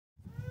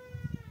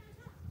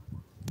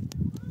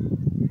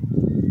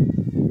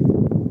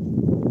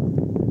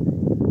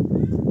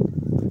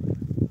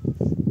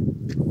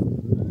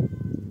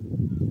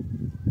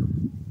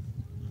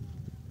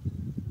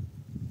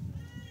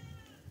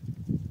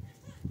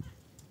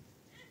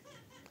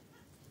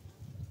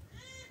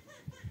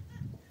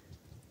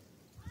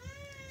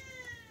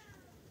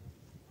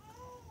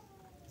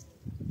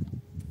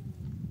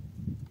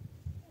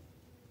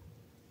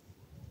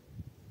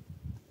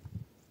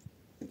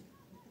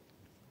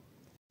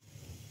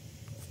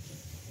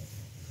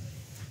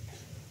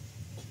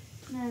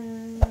Ja,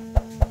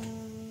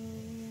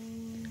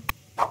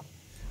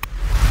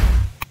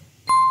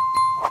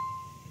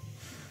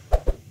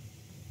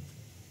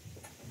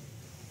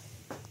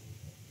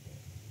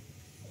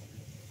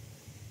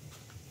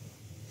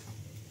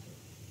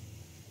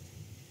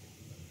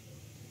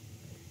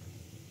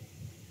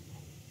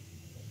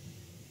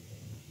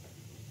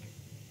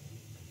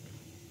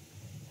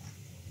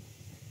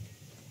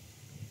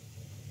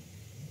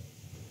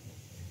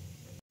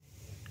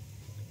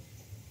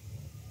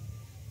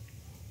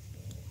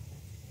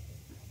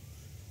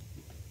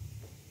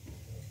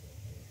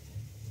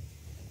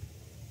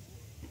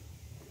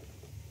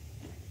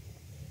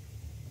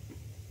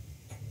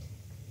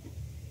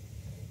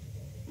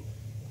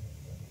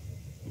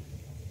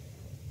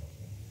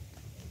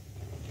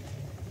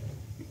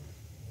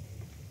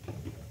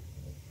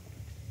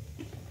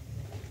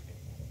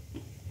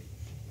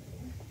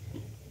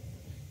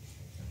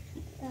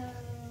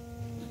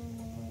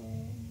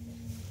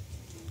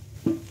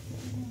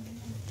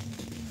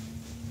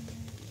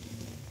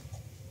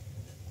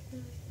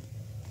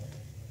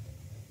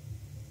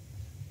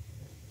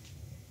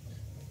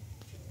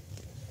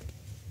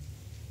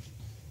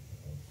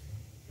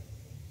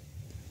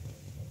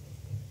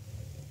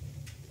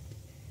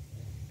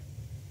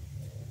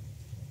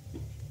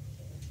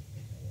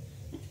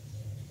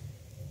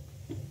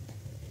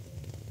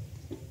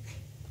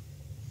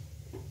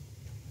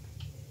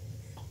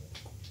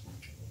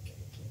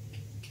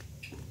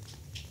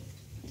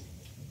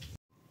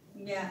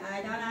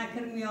 dan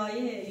akker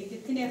میایه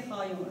ایگتنی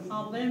خوایم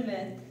خامل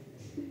مت.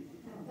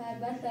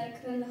 بعد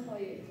اکران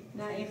خواهی.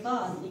 نه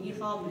ایخاز ایگی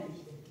خامش.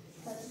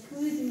 پس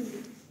کودی.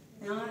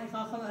 نه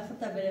ایخا خام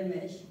اختا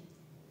برمش.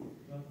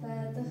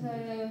 بعد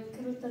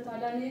کروت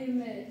تعالی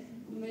می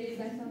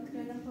بعد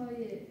اکران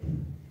خواهی.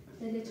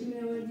 دلچی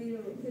میوردی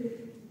رو.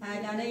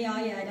 ادانه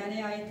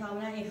یای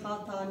تامنا ایخا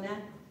تانه.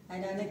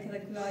 ادانه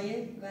کرکیایه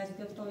واسه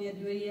گفتم یه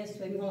دوریه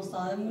سومی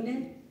هستادمونه.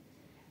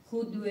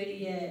 خود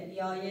دوریه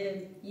یای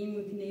این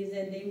ممکنه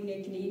زنده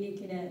مونه کنه اینه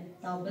کنه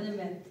تابل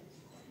مت.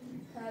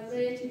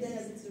 برای چی داره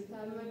بسیار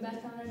برای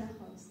باتمن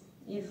نخواست.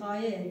 این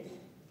خواهی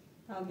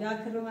تابیا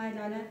کرو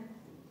ادانه.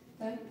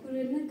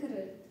 کره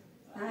نکرد.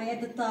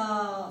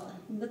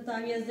 دتا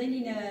یه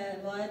زنی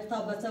باید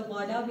تا بچه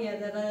بالا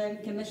بیادره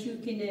که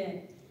مشیو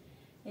کنه.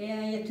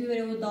 یه توی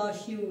رو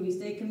داشیو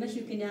است که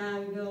مشیو کنه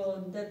هم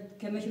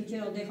که مشیو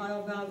چرا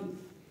دخایا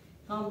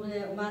هم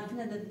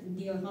اومدنه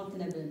دیگه هم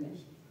تنبلمش.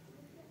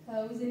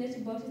 وزینه چی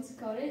باشه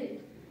چیکاره؟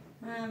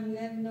 هم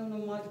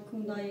نمیدونم ما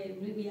کندای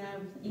بی هم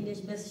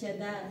اینش بس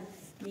شدر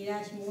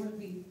میراش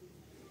مربی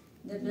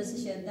در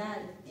بس شدر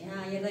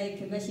یه رای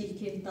که مشی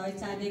که تای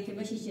چنده که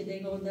مشی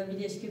شده گفت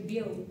دویدش که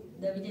بیو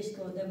دویدش که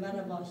در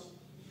مرا باش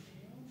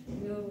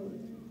نو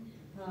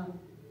ها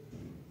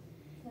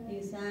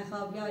اینسان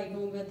خواب یا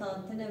ایگون به تا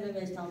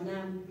تنبلمش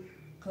تامنم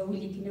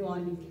قولی که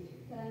نوانی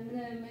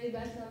من می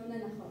باتمن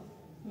نخواست.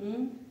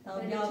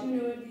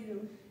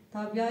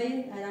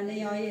 تابیایی الان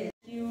یایی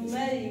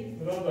یومری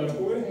سلامت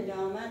خوبه؟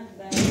 سلامت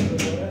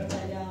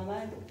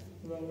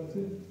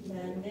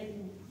بنده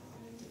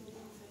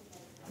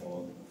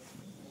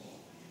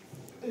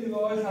ای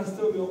وای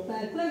خسته بیام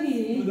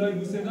بکوی؟ بودای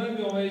گوسته نای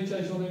بیام ای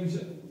چشم نمیشه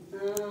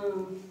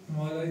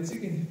مالای چی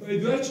کنی؟ ای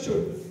دوار چی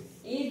شد؟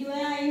 این دوار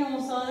این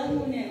همساله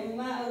مونه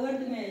اومه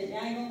اوردمش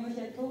یعنی اون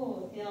بشه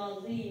تو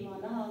تیازی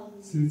مالا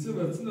سیچه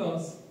بچه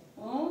داست؟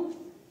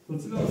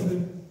 بچه داسته؟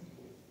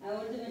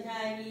 اوردمش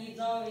همی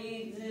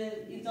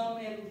ایزام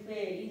روفه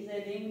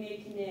ایزده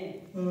میکنه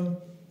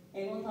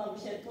اون تا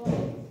بشه تو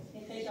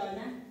این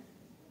خیشانه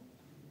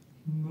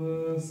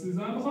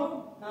زن بخوام؟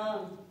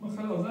 من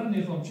خیلی زن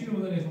نیخوام چی رو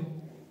بوده نیخوام؟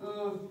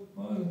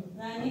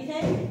 زن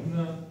نیخوای؟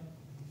 نه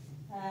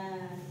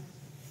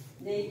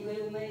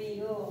دیگه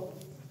اومدی رو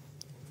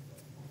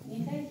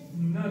نیخوای؟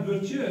 نه دور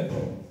چیه؟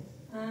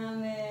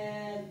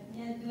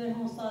 یه دور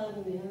همساله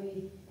بوده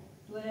همی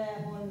دور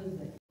همان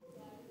بزده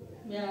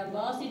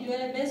باسی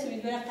دوره بسوی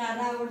دوره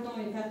قراره آوردم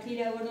فقیر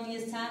آوردم یه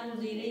سن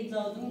رو زیره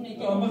زادونه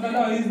که من خیلی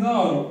آیز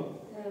نارو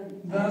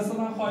دست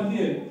من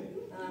خالیه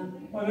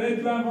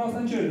آره تو هم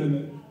راستن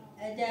چردمه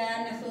اگر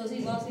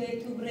نخوزی باسی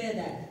تو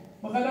برده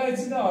من خیلی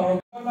هیچی نارو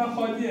من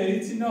خالیه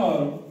هیچی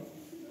نارو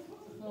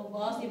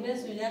باسی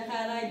بسوی دوره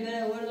قراره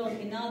دوره آوردم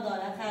که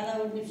نداره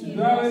قراره آوردم شیر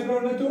دوره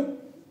ابرانه تو؟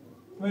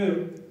 ویرو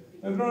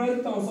ابرانه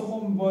تو تاسه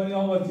خون با یا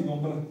آواتی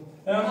کن برد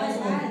اگر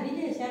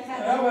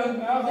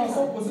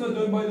خواستم بسیار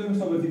دوی باید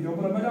مسابقتی کنم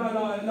برای من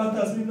الان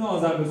تصمیم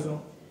نازر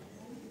بسیارم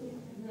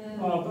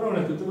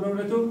برونه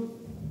تو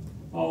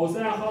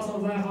واسه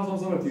خواستم زن خواستم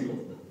مسابقتی کنم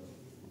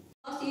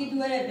این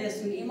دوره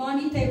بسونی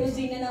ایمانی تیو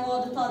زینه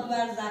نواده تا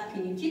دوار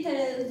زکنیم چی تر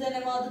زینه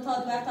نواده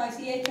تا دوار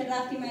تاکسی یک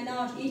رفتی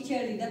مناش ای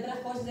چردی ده بره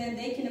خوش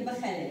زنده ای کنه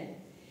بخره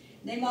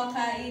ده ما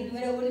این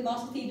دوره ولی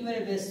باسط این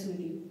دوره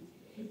بسونی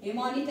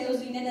ایمانی تیو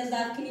زینه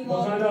نزکنی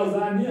واقعا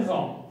زن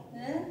میخوام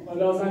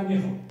ولی زن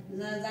میخوام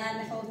زن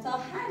نخواه تا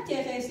هر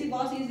چه خیستی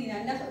باسی زینه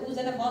او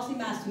زن باسی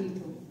مسئولی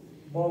تو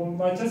با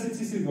بچه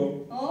چیزی گو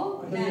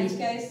نه ایش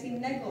که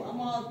سیم نگو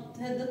اما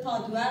ده تا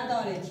دوار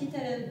داره چی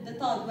ده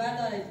تا دوار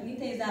داره نی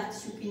تی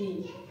زفت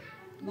شکنی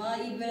ما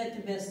ای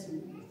برت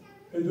بسون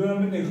ایدوار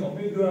من نمیخوام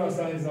ایدوار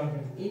اصلا ایزان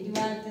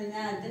ایدوار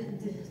نه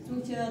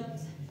تو چرا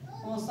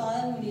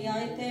مصاحبه یا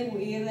تیم و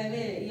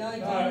ایرله یا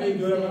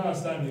ایدوار من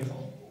اصلا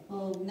نمیخوام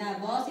نه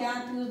باز یا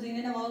تو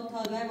زینه نه باز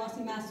تا دوای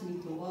واسه مسئولی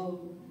تو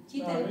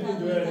چی تا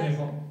ایدوار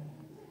نمیخوام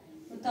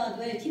تا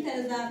دوای چی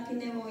تا زفت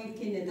کنه و این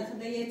کنه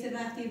داخل یه تر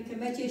وقتی که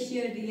بچه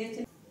شیر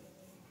دیگه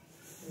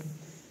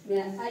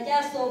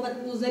اگر صحبت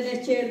موزنه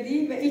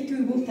کردی و ای توی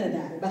مبتدا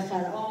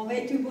بخیر و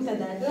ای توی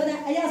مبتدا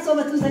اگر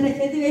صحبت موزنه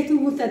کردی و ای توی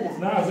مبتدا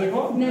نه از اگه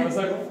نه از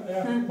اگه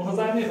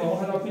مخزن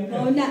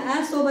نمیخوام نه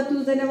از صحبت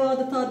موزنه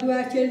وارد تا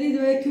دوار کردی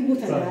و ای توی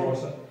مبتدا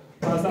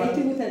ای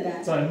توی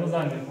مبتدا صحیح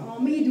موزن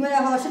نمیخوام ای دوره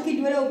هاشا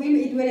که دوره اوبیم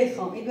ای دوره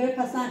خام ای دوره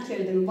پسند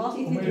کردم باز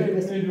ای دوره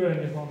بس ای دوره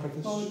نمیخوام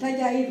کتش تا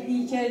جایی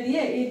ای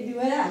کردیه ای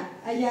دوره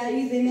اگر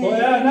ای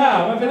زنه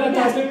نه من فعلا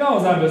تصمیم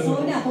نمیزنم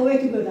بسون نه خوبه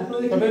تو بده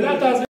خوبه تو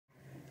بده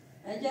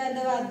اگر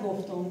دوات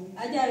گفتم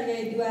اگر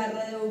به دوار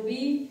رو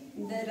بی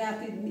در رفت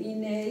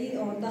این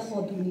آن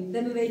خودونی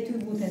دم به تو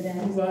بوده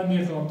ده زن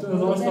نمیخوام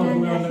تو از آن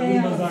میان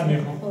نمیخوام زن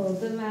نمیخوام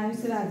دم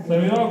همیشه رفت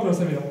سمیرا کو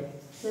سمیرا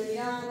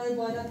سمیرا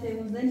بالا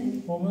تیمون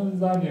زنی من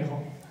زن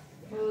نمیخوام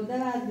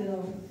دوات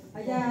برو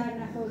اگر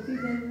نخواستی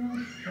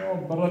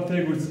دم برات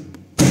تیگوت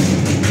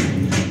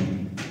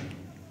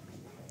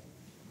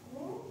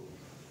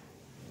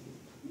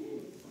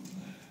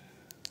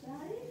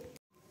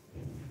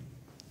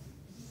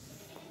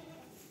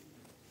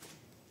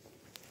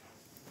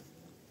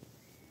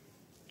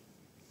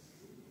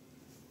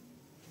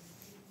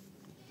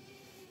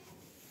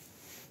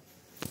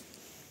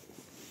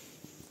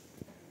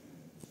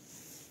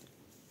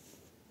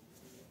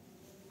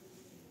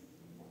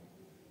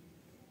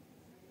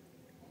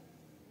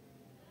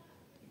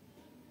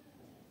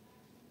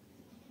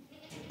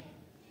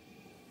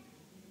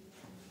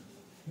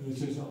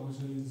چه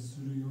شامل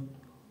زوریون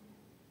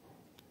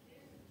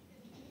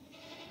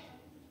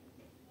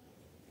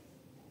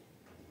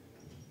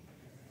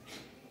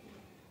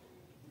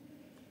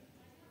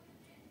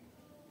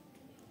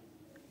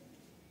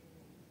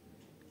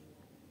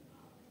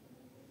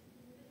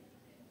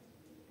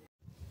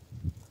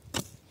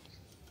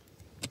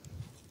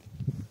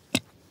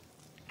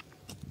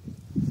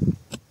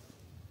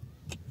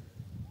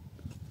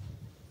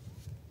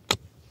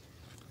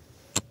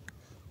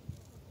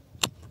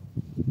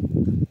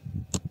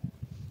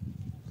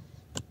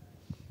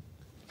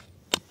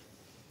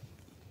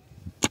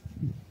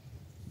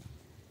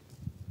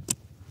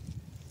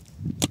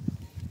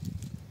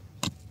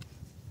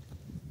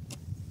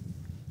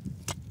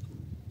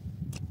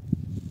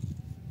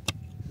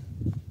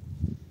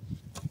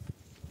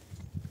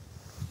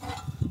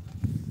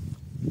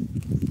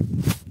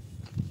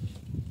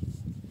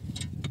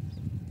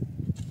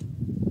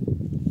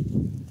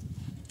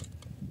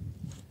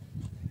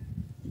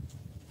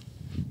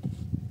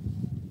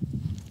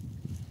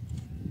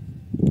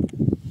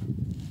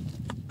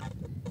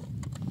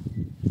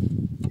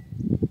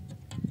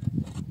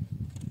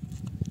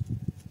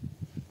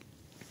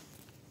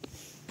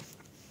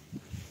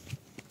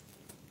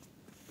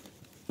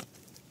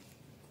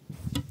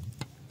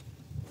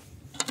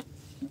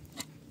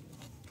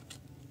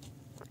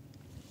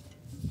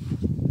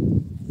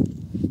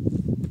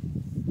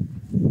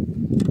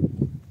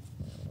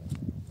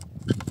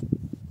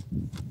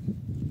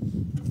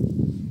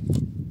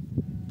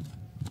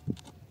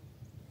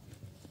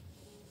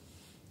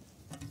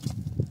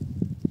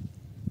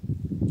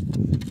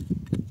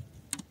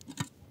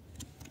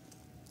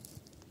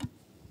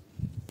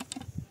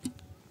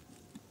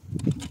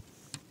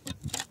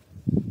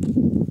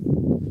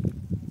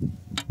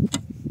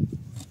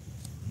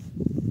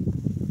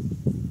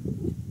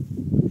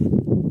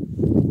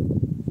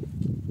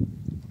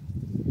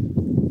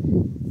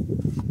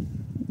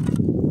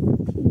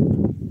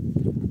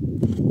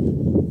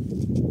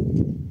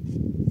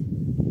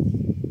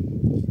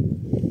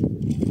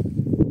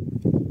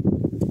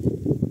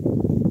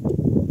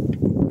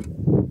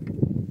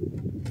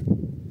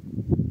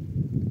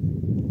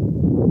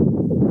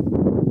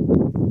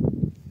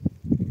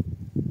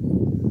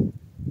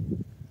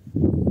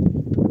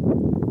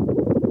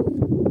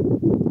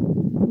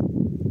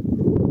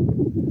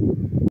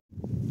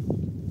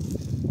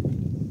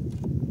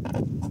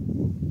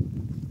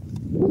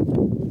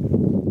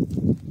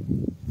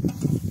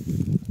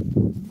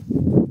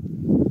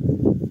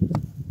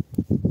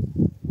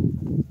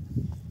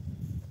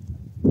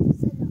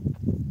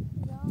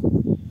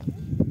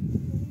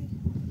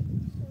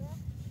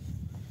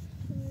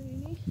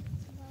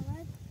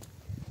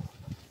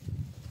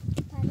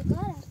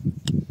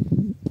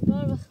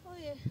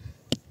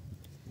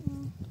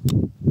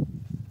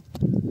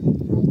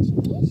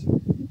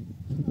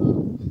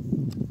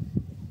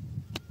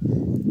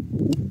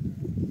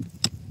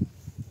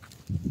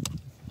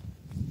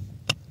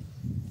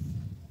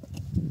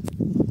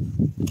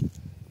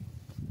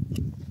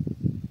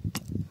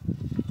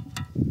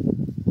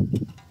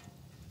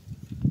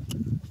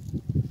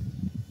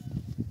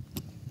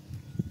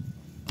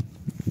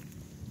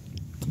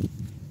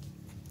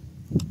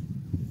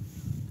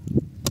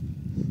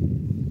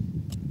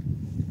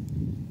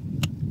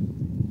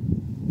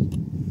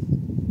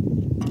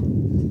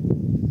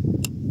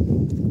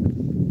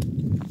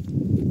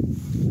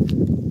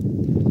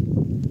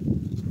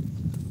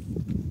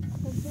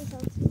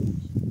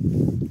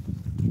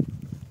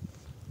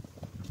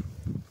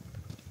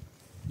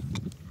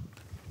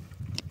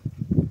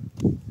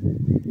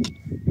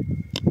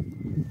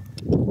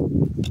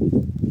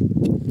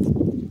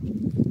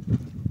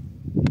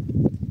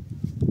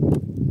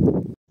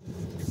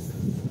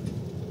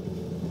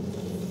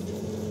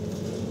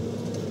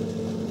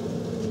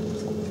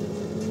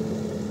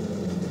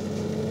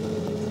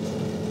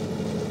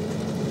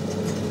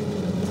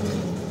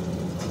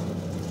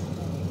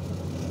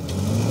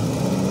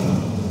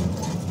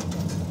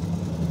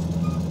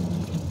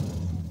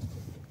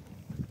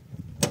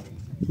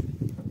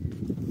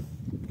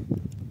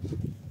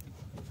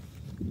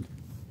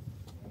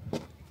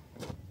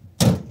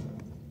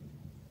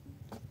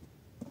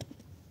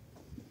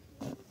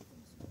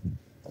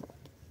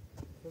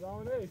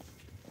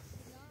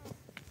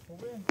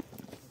ببین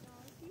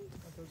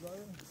انتظار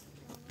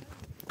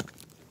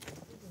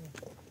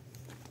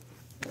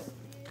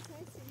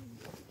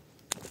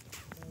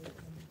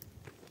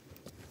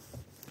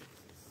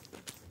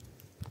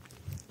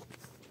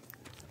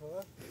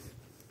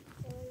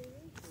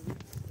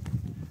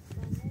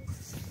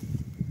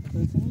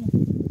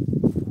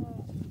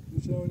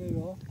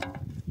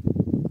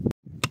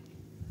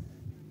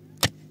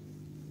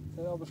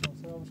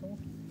سلام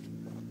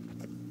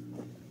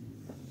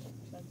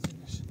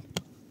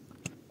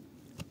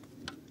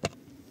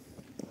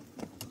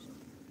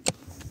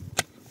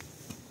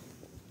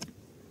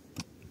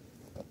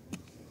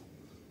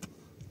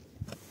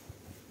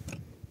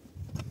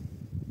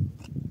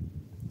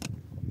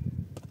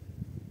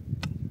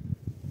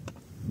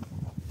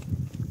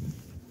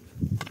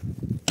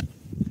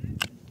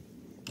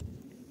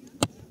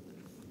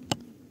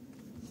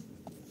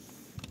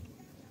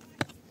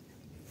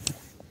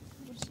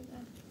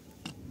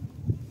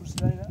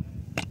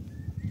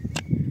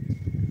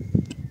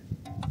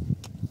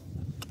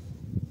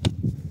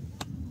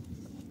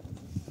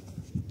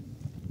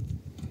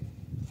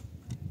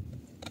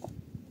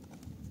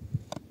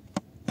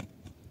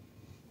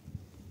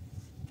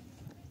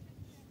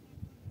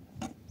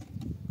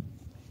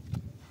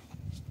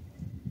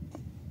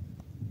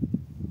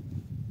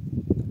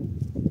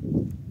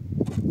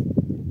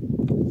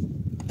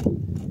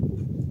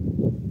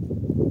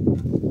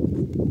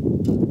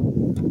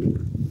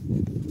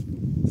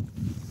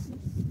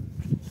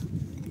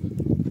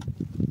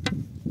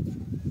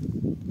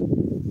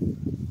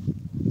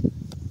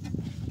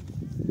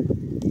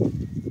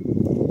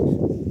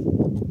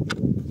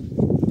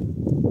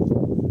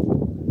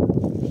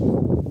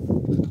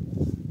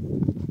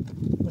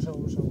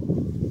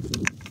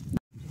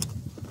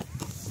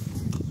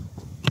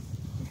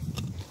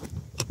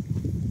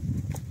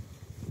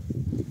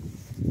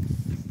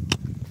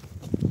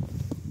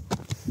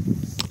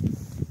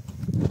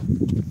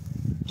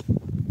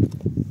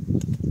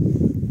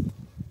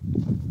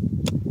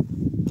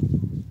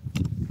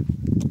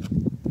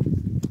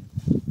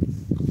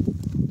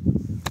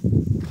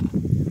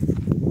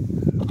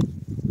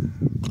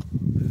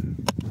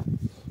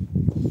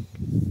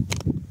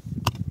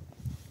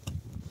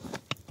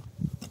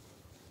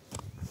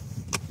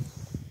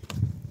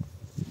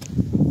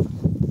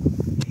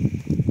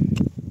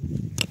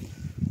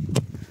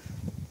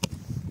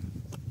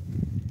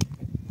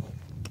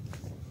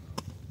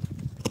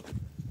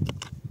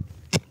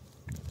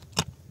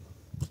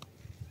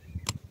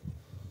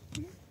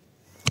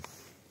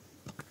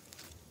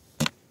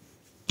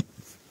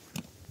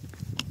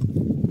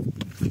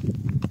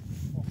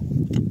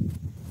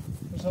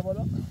شما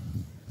بالا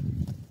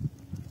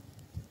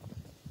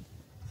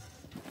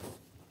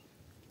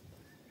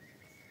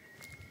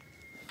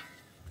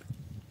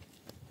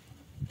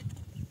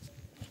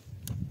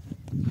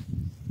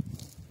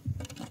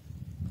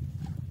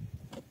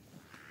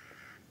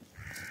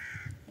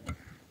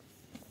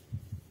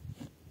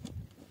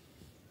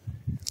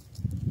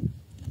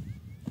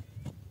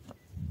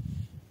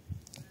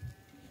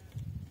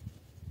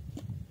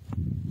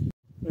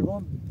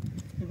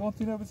Igon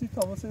tine besit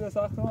tam se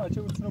desa acum ce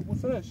uțină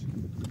busereș.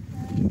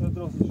 Ne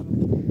drosă.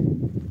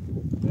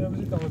 Ne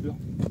besit tam bio.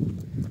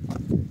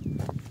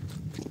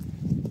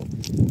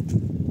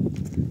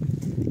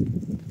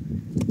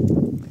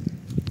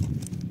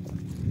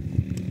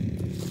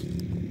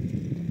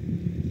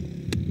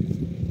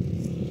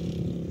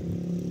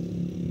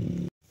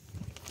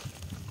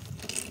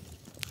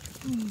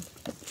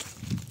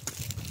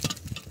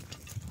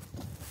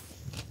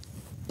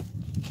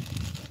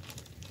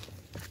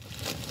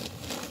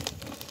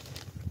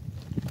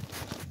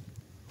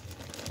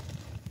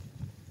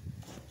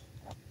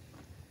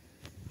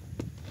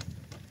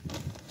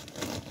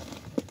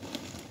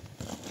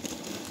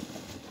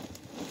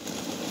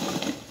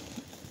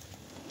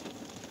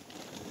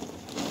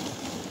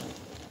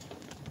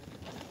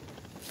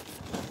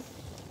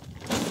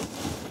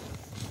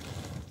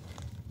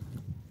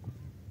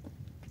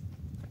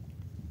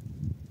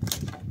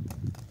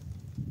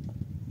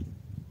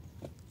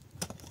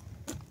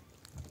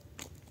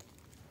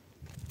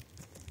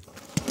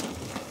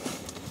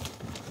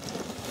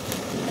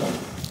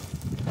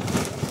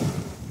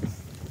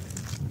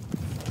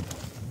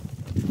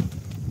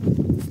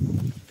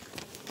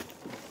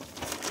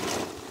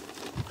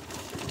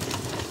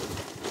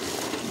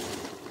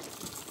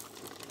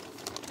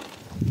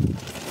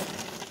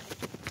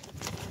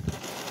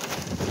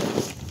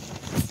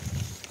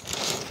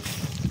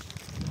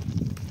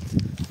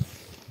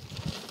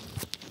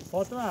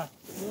 Fatemeh,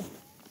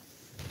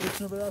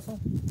 şunu bıraksın.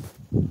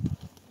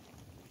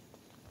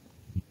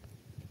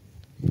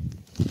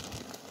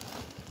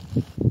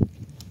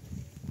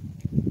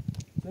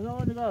 Sen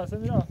de var,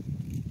 sen de ya.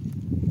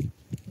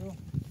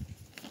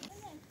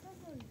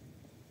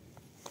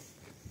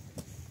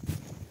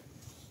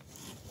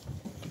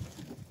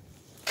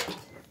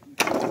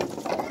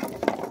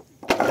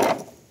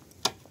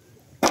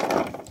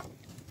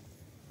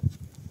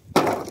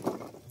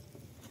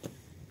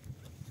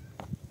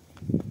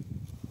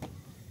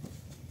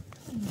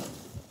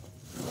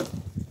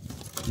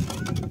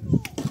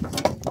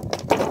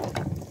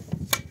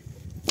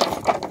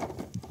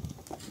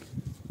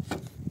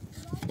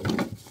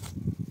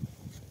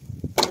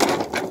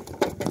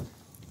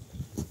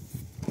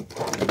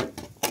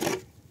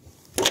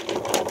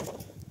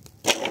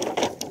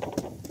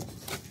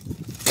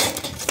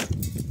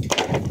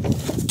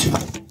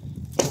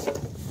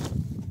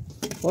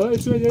 حالا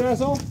ایتونه دیگه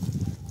هستم؟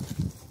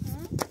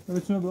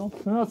 ایتونه برام؟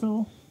 نه ایتونه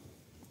برام؟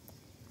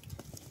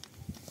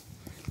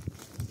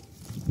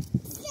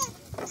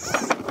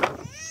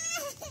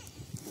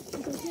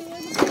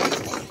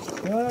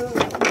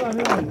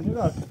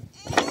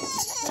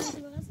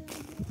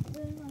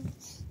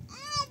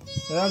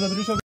 Ja, da bin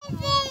ich schon.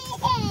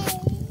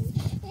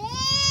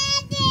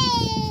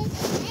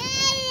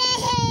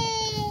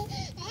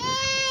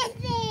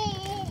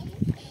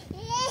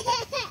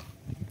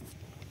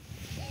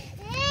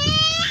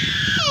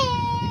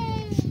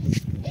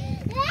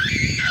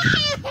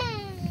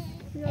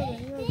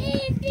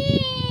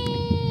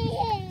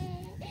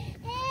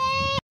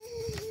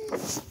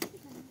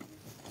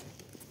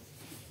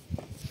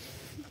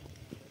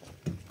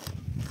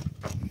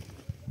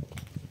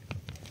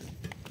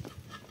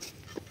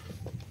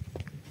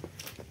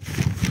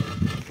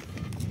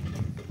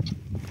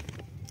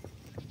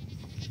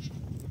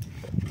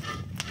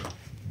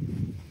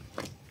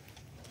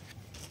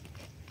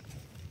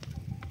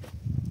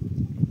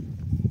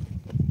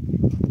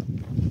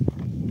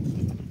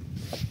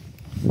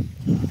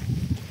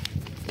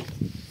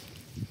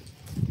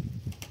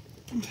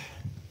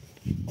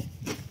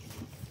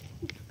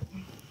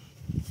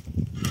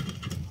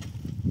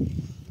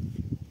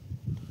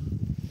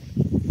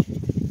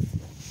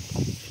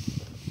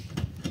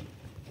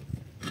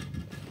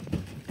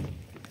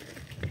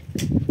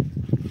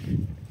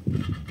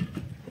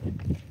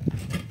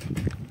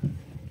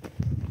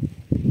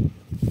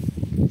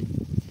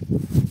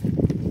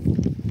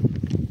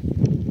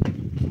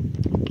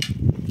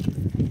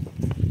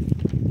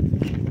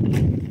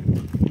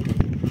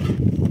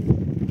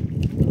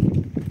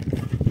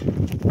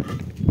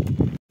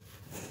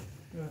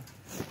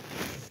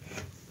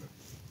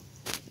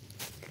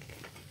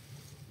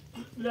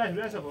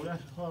 Blijf zo,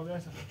 blijf. Gewoon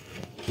blijf zo.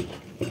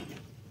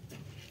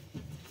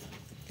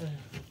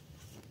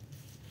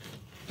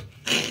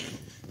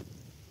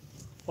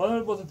 Gewoon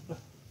een botten te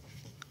plaatsen.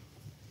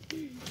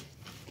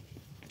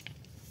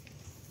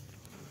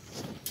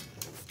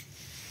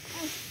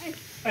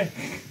 Hey.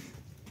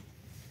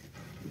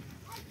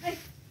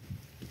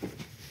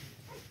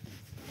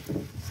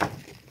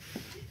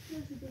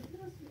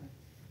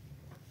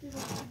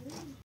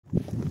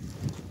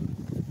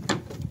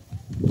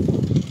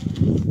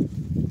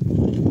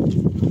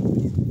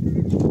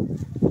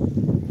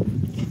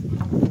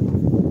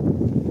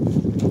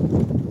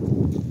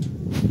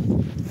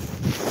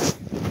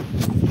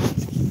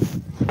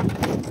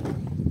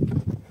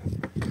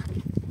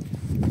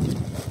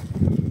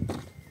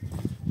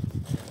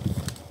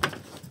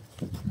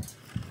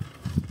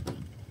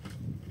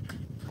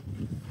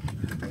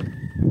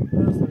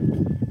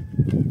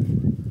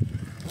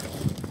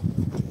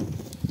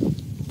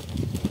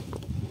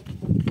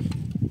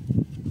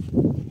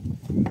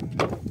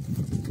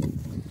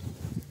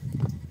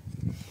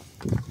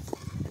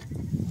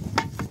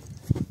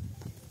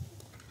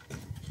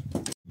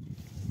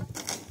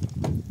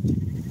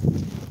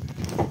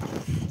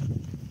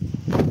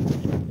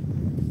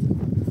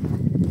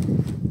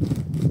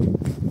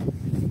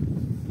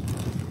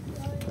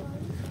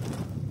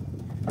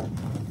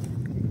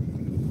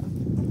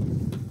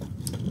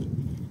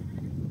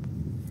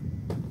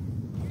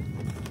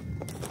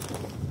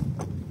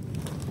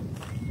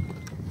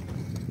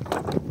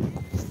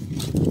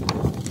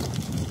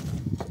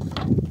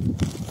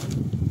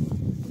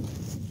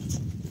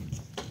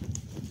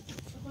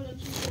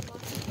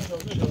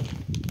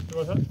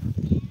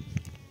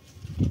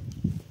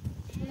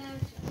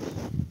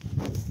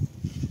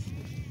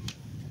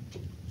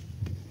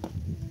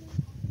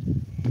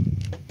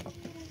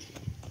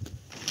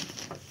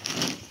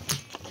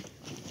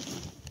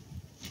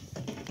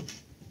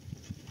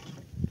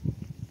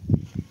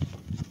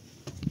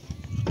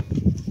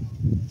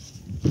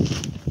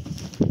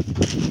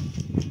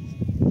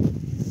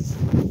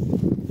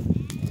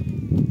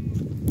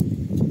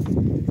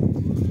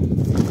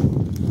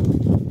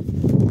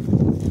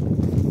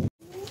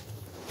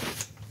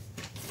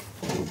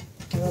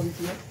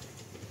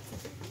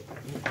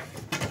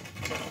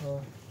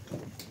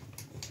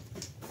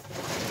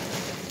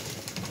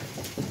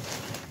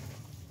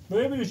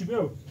 Böyle bir içi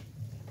yok.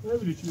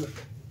 Böyle bir içi yok.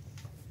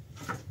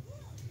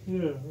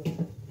 Yok.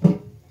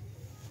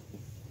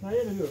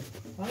 Hayır yok.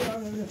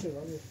 Hayır öyle şey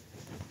var.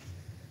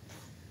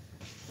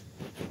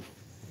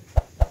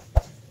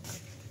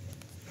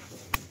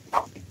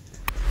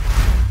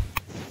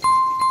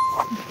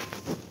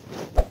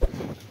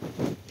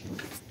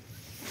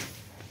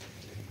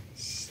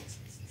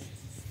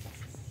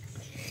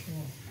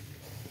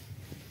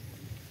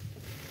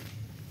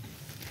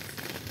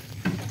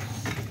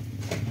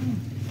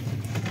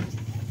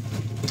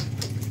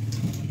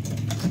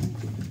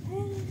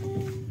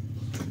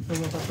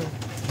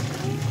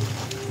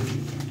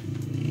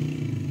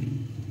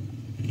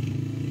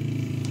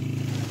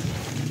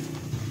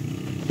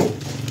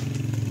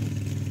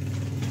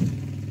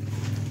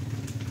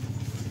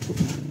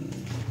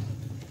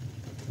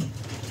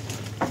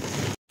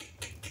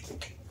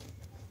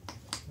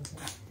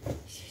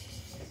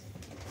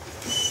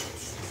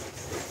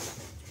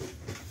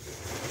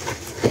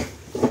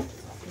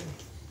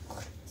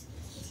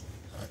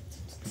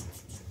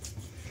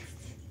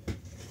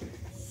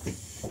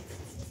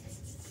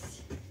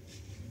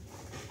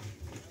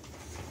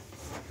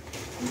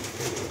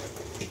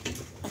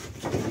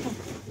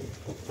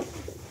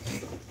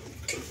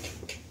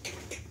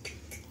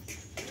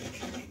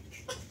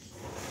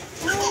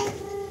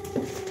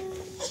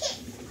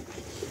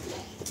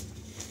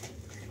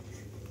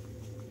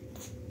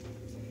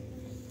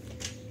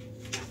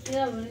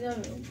 نگاه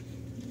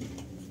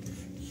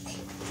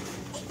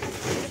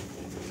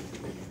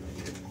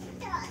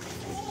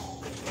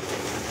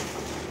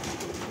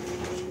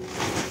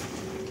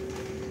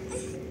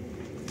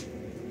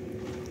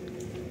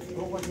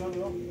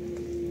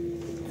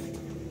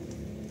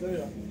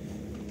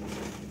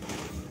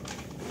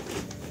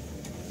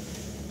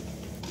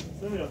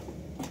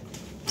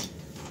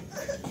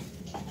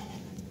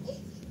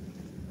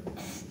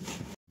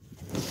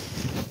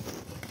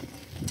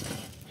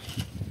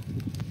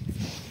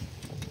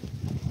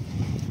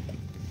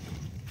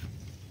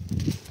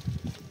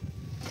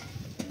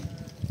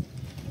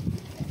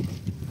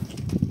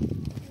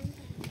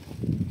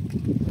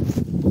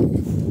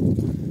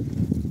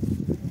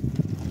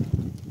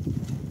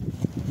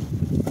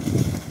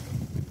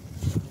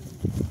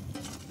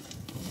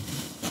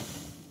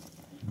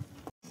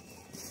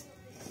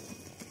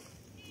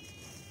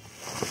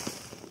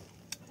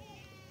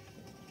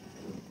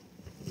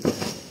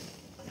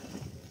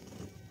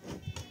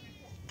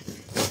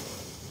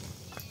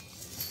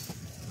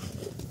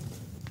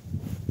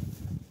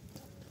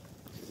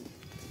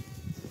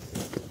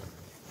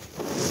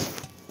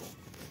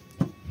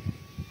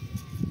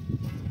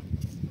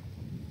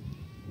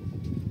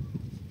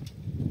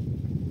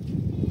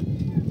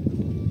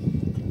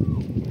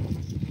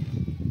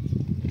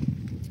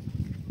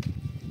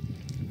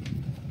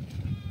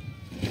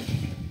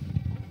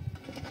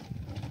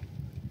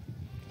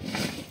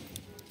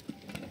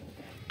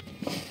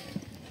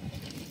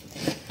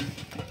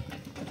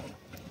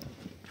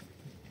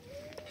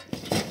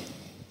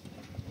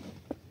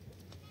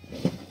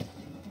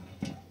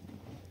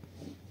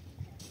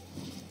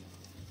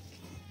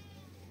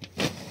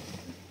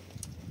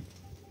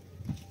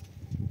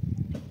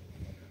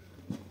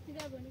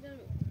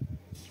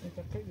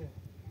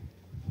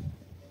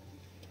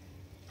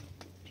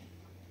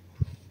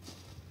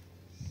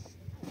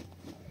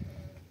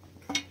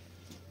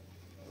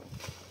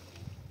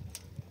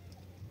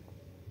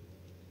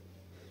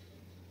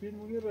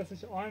بیرمونی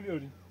رسش آهن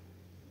بیاریم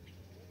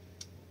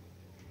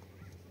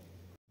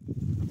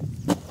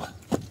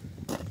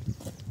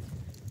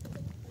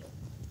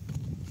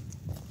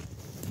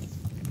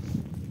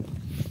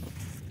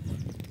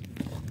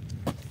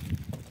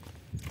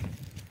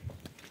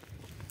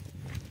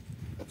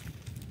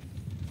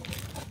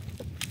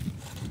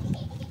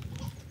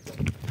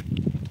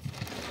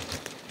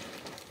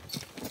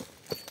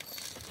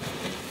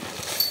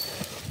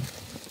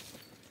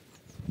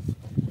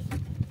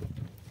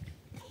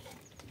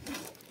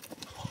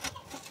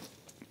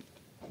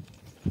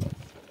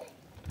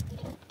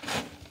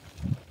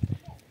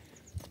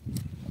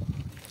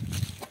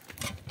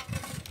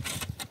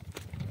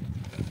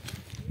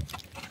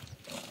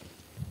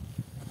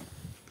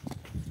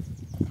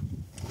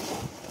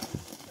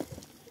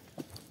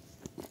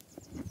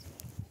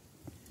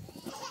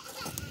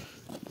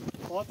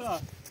فاطمه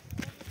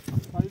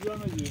هایی بیان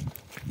بگیر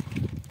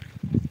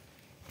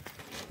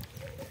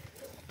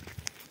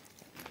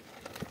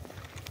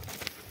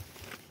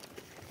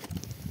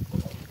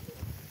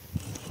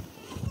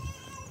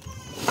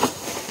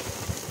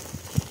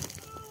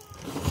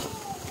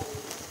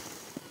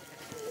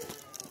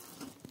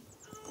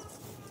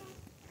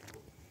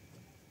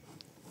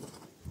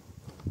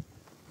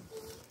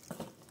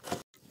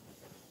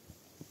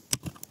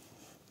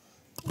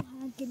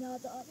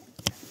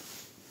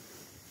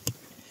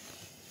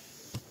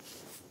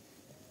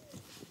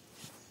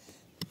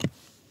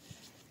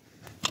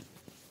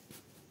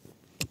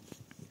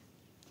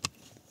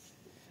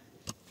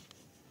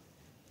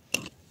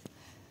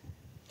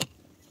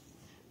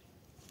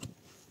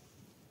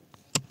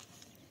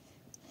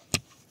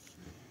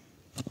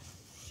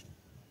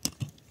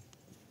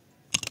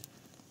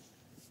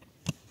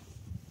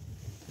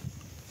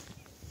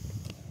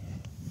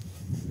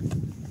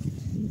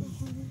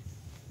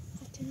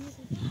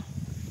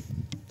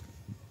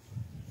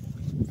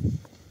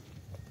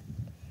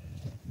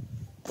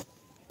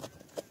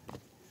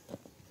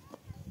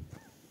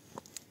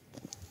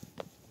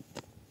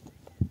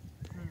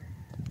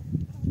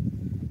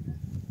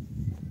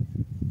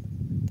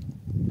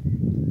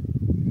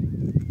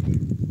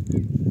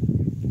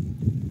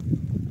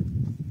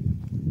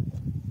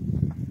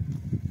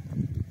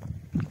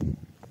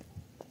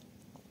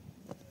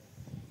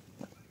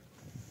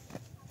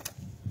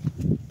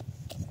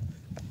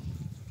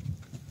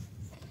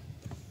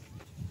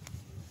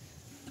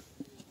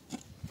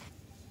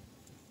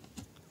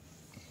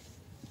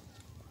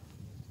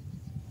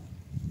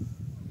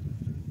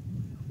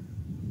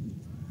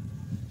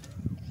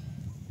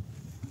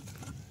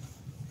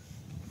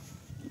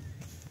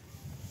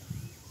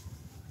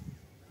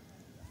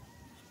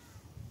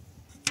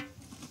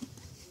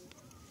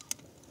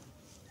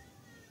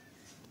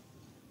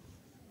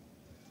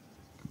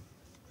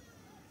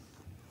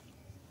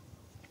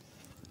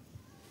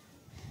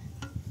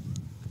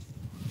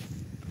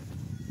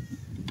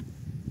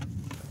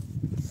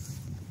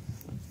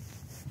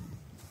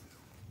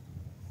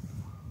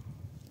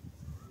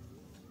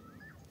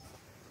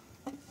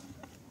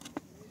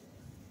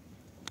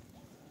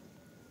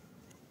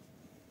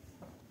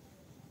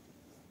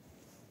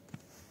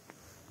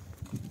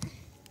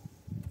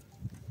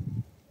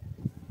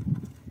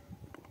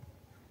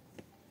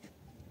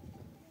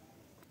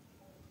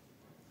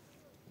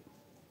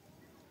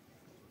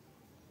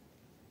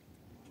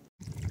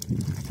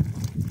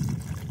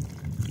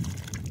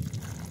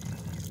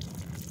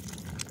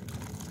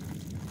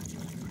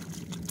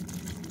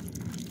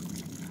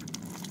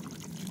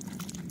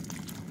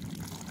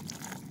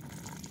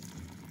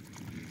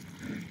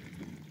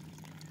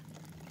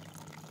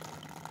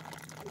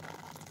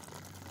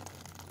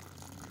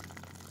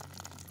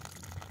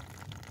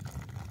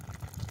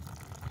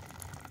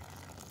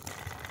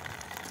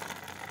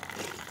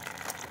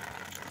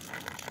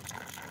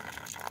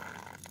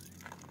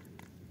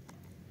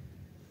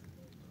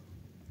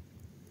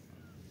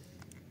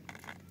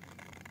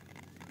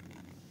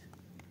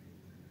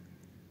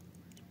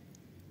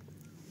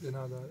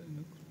نداره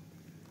اینو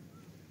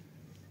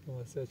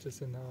واسه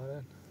چه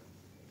نداره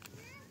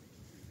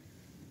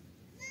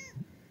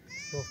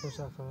صاف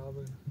باشه خراب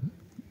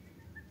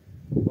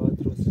باید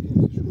درست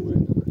کنیم شروع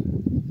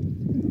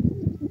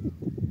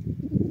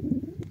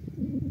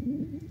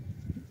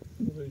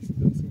رئیس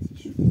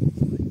درستش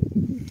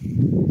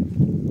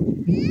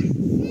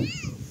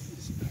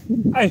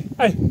ای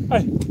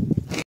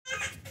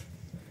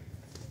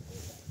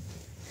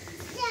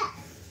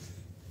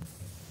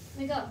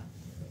نگاه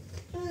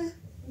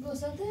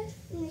گوساته؟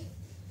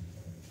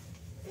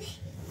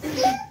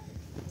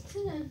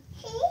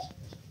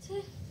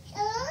 چه؟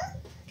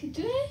 که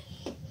توه؟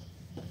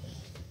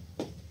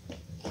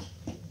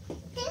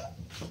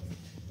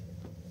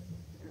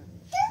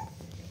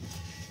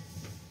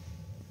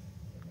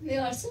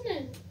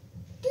 میارسونه؟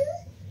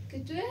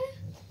 که توه؟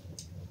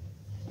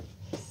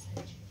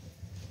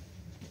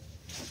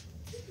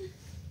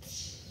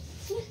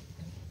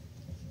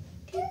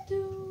 که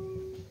تو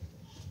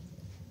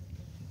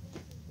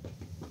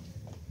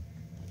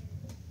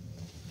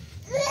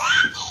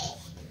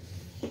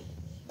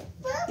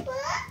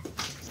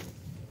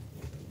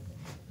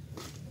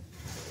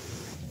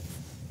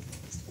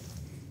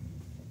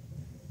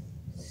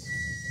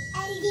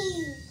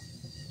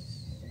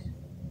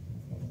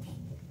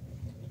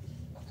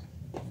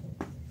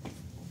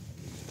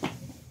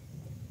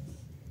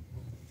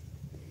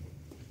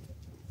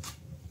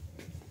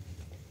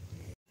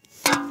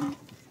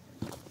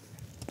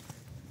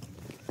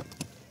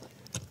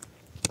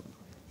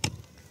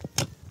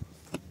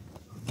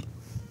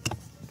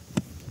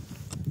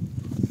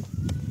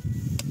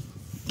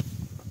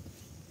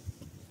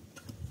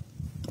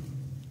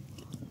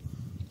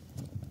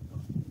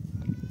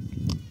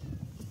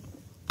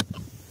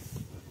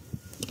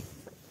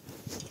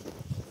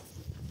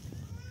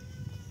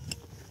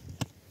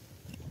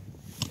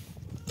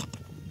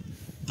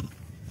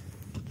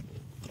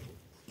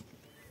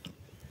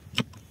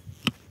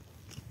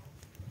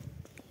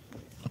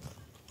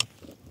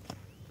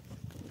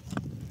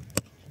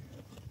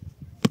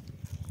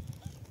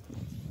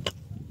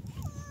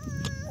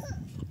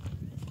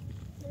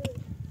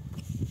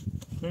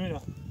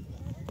ببینم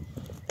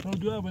اون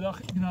دوه به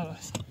داخل کنار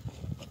است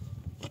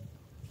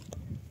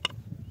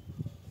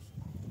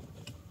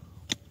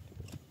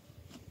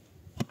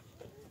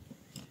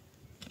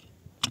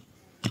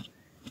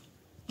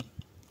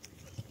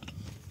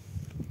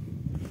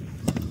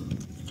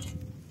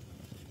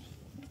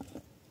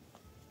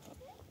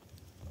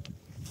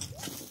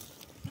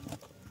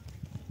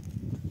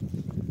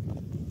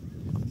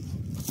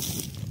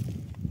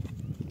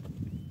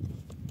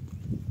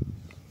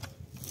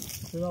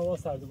ببینم با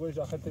سردگوی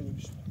داخل تگه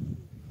بشم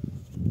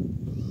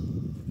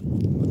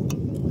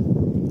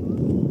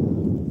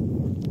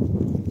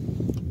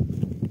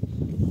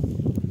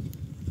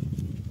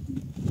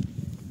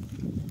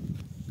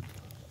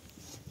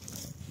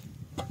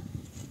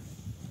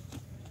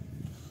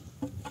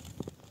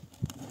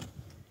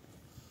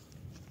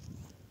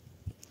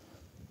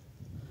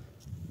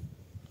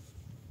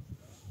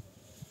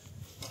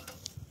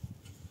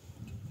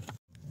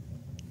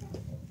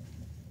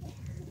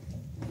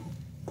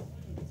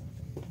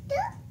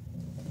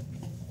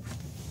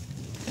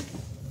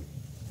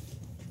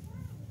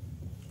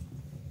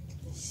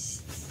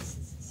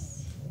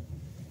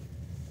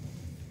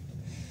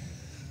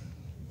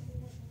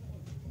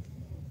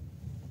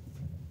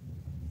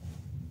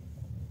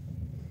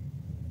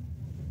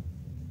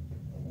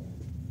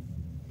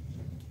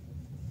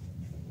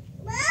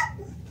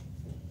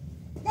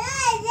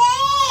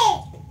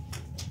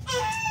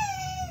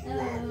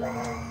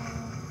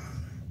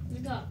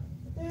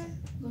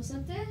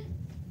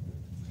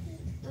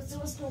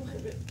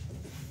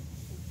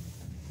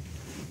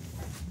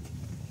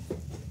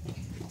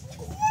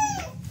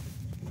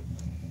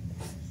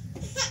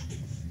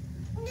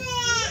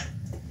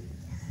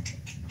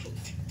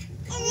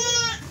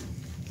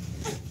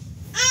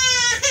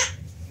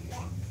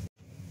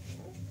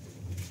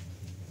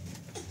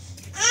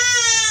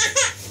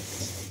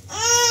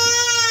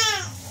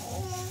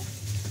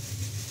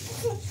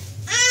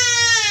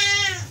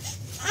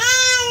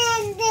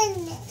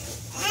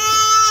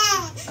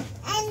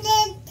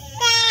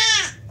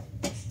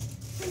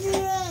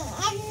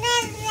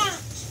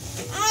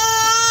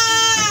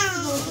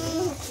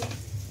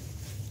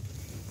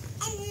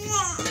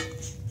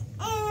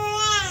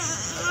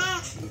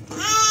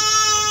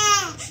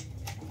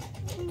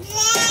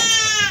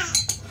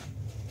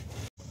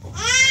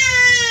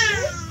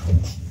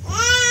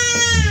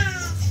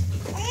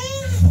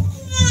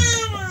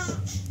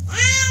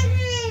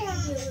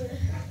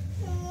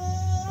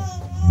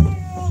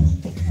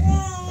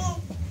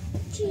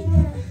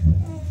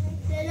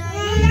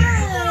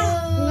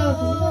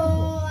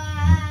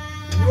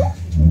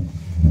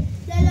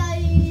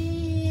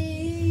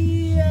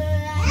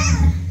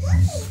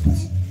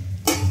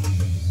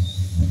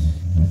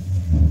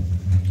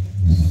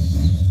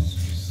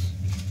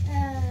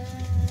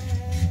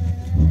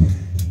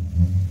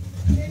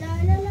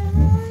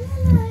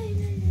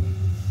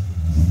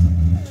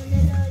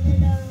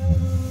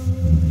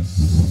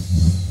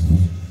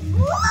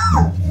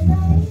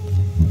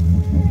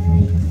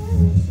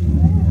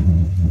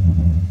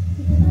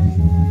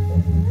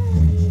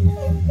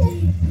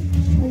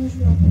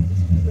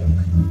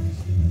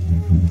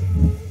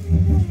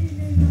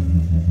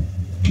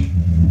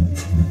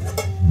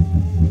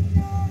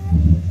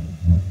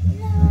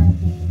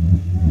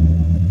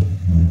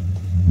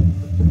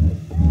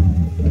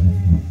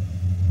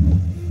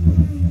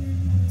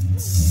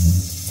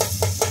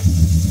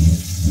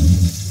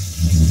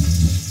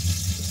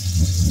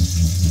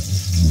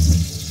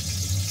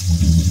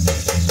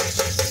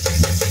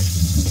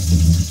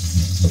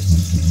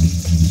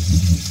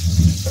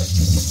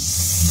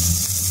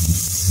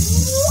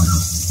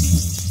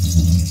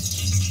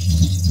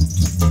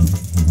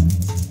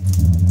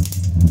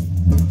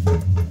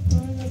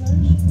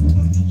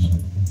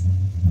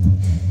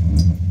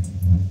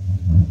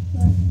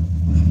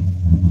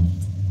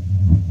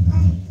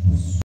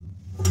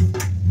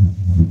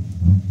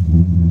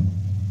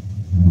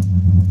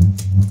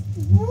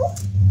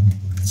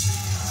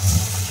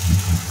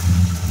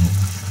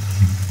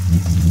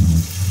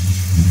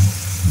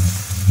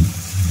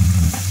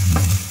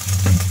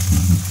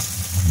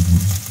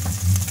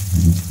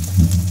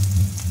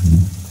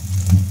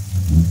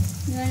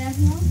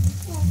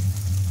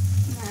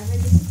نه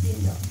بگیست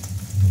دین دار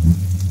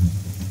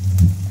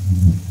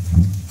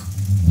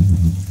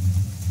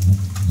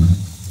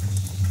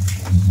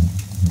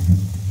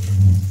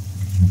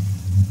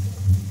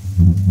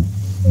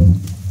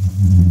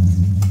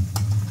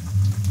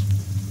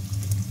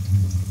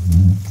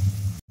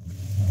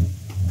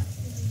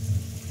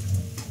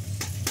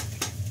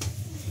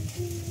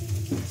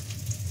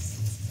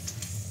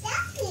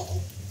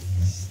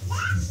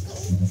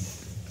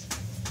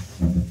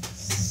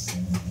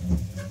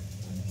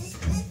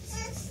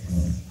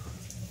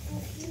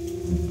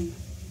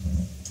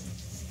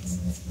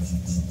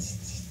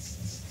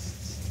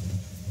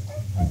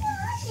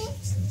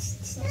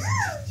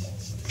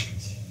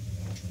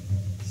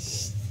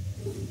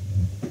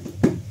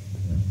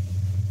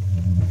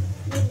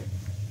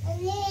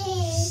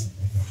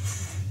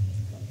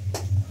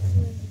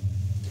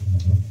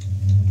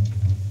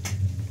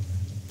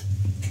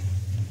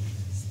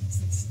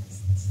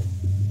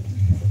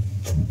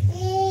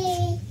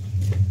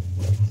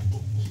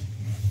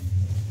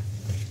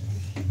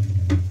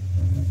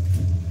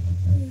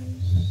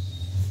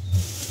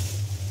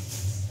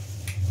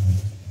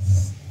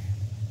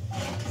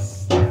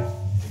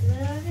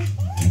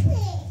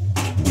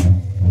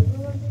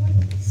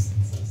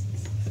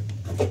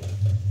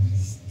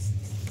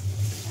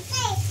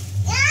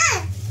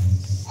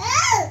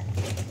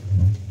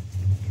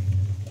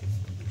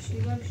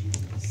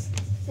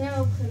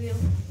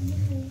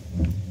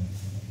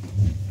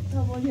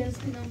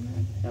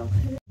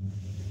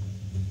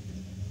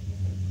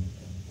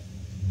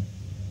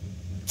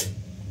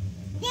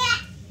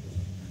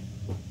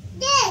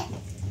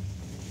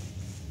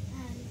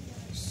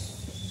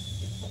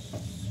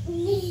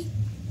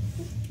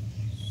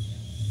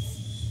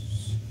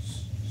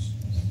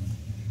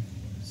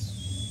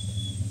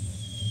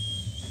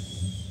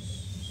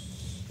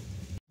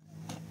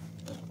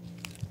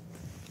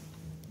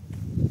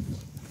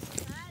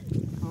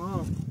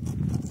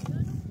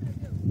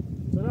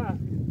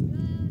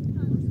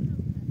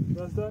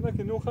دست در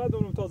نکن نو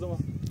خدمونم تازه ما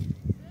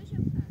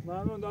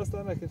ممنون دست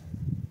در نکن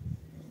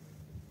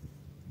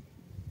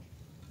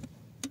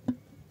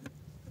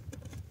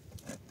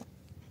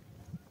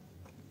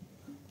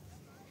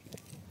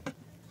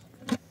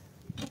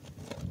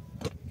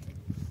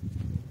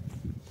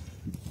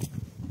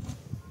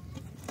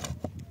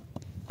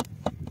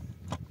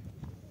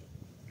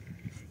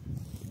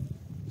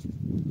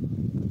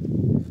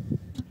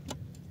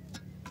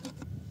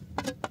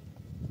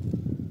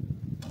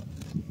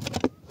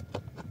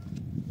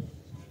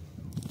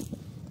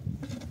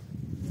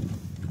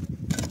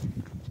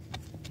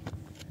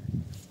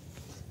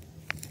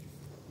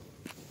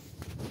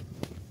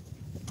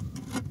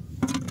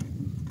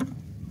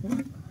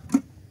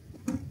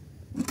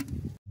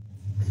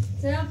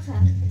سلام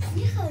خیر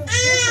میخورم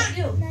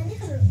نه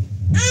میخورم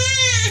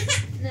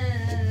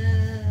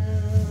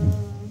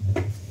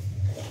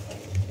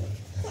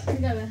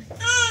نه بگه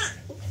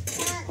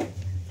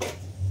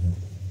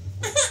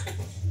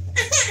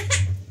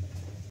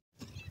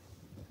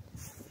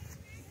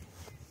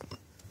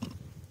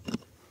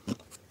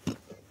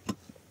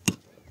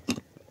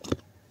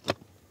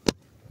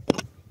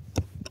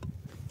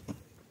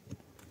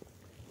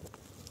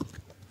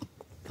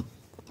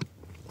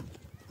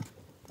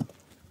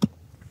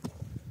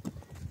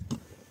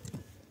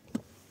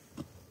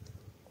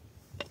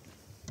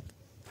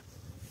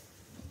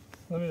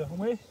نمیده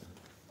همه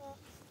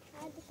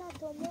هر دو تا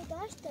تومو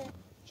داشته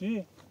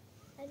چی؟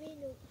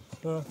 امینو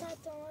ها تا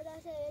تومو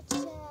داشته یکیش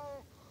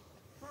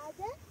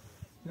هده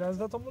این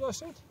از دتا مو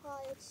داشتید؟ ها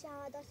یکیش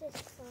هم داشته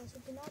سانسو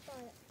دینا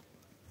داره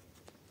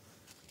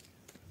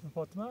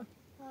فاطمه؟ ها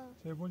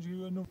چه بونجی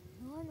نو نو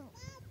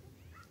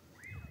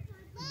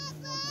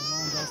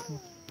من دست مو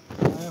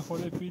من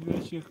خود پیل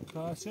بهش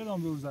چه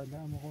رام بیور زده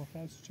اما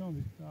خواهد چه هم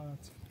بید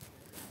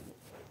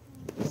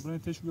برای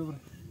تشو ببره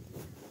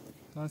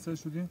دسته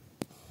شدیم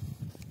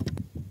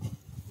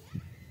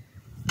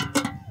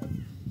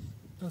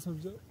دستم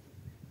بجا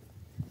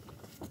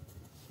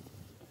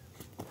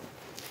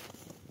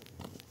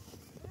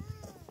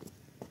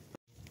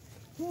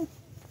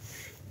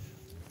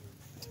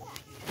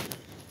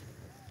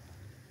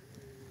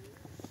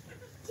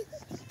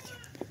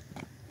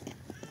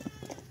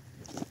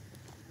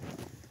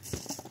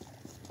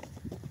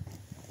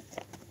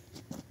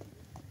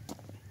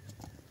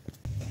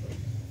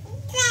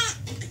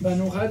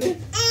بنو خدی؟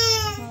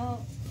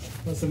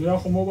 بس میرا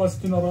خب ما باید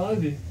تو ناراحت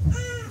دی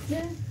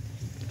نه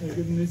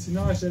اگه نیستی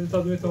نه اشتری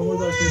تا دوی تا مورد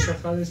داشته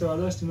شخصی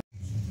برداشتی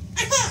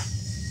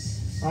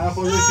من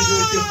خود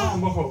پیدو که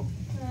خواهم بخواب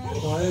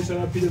باید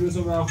چرا پیدو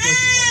بسون برای خود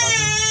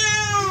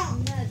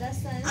نه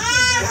دست سعی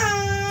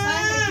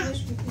که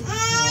بش بکنی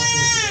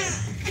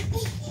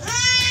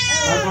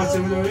هر پارچه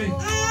میداری؟ هم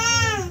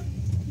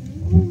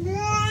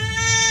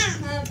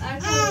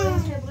ارکان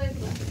خبره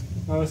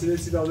بگم وسیله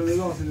چی داده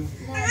بده وسیله نه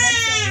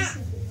دست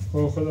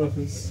خب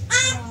خداحافظ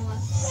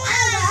سلامت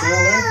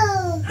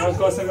سلامت باید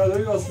کاسه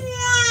داری کاسه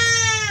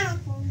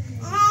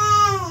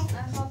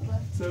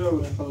سلام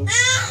بره خداحافظ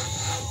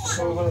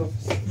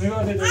خداحافظ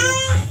نگاه دیگه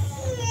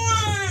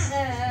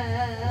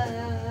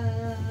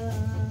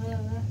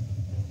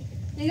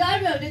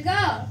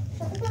نگاه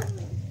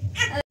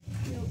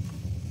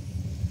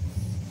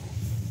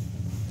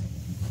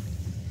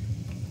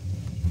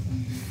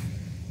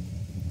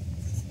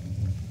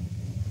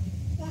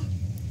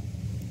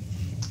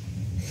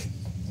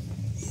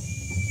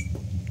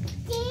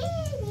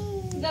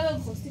نگاه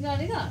بخوست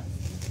نگاه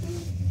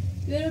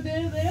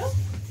برو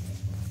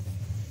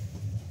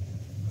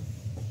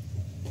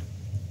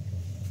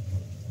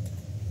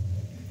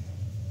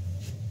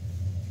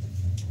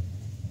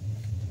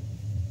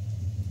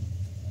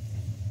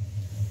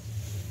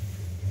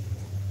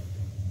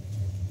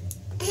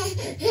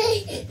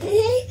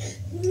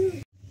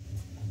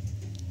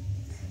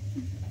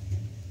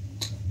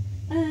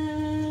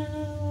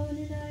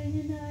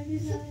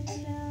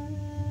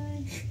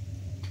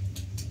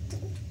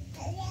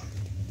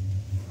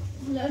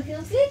Leuk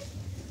ziet?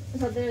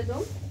 Wat doe je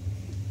dan?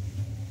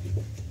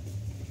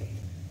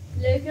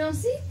 Leuk dan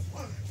ziet?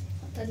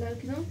 Wat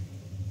leuk dan?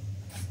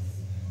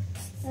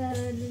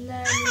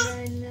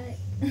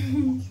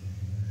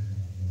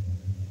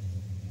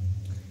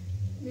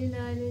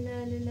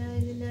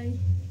 Lilai.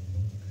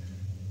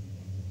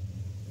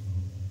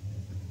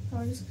 Gaan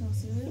we dus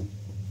knassen weer?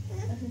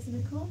 Dat is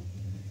een kop.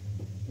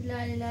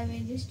 Lilai,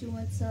 men dus doen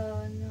wat zo.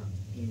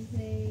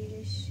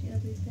 Is heel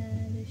dit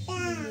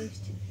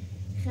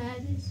gaat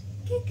dus.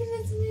 Kijk eens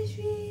wat is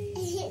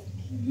weer.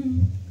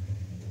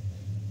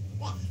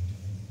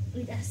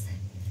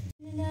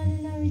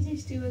 Lilai, men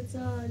dus doen wat zo.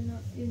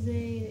 Is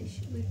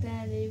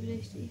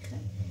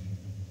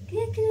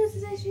kijk eens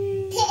wat is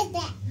weer.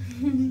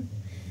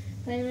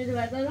 Zijn we er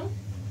wat dan?